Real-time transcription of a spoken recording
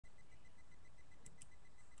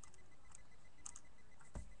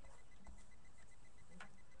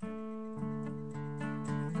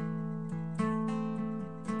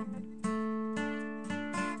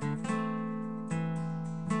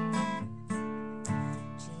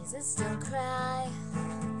Just don't cry.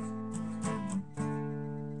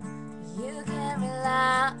 You can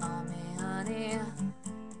rely on me, honey.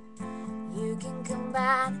 You can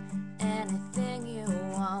combine anything you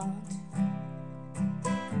want.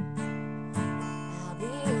 I'll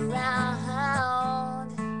be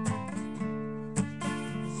around.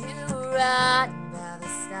 You riding by the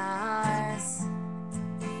stars.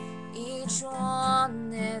 Each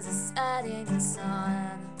one is a setting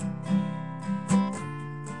sun.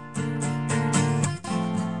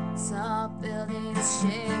 Tall buildings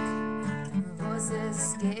shake, voices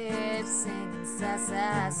escape, singing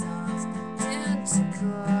sad songs, tuned to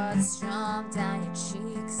chords strummed down your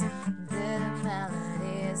cheeks, bitter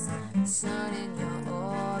melodies turning your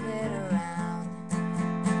orbit around.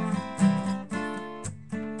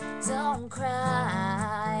 Don't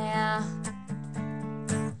cry,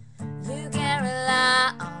 you can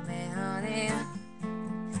rely on me, honey.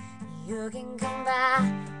 You can come back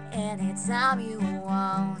anytime you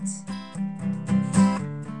want.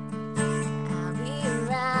 I'll be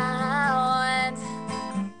around.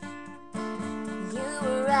 You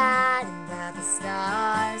were riding by the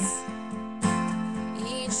stars.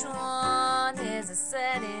 Each one is a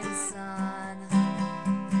setting sun.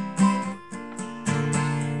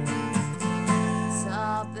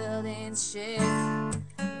 Tall buildings shake,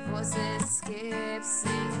 voices escape,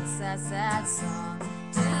 singing sad songs,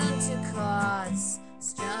 tuned to chords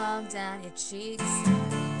strummed down your cheeks,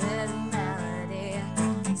 bitter melody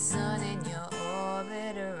turning your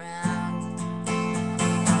orbit around.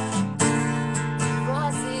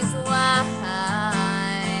 Voices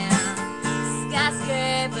wide,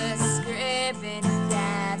 skyscrapers scraping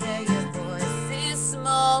together. Your voices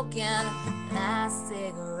smoking, last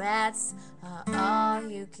cigarettes are all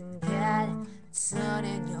you can get,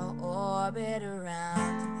 turning your orbit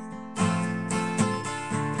around.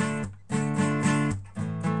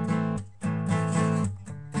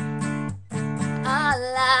 Our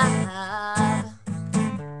love,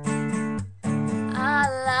 our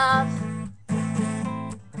love,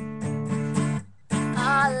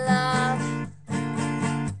 our love,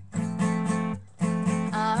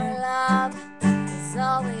 our love is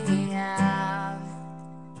all we have.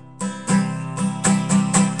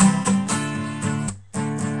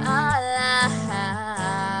 Our love,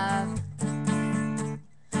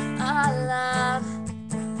 our love,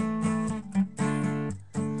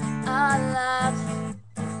 our love.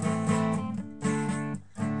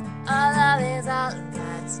 Our love is all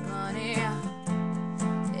that's money.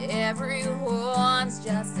 Everyone's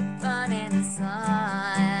just a burning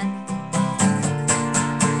sun.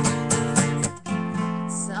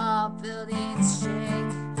 Tall buildings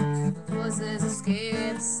shake, voices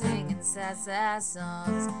escape, singing sad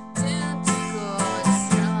songs,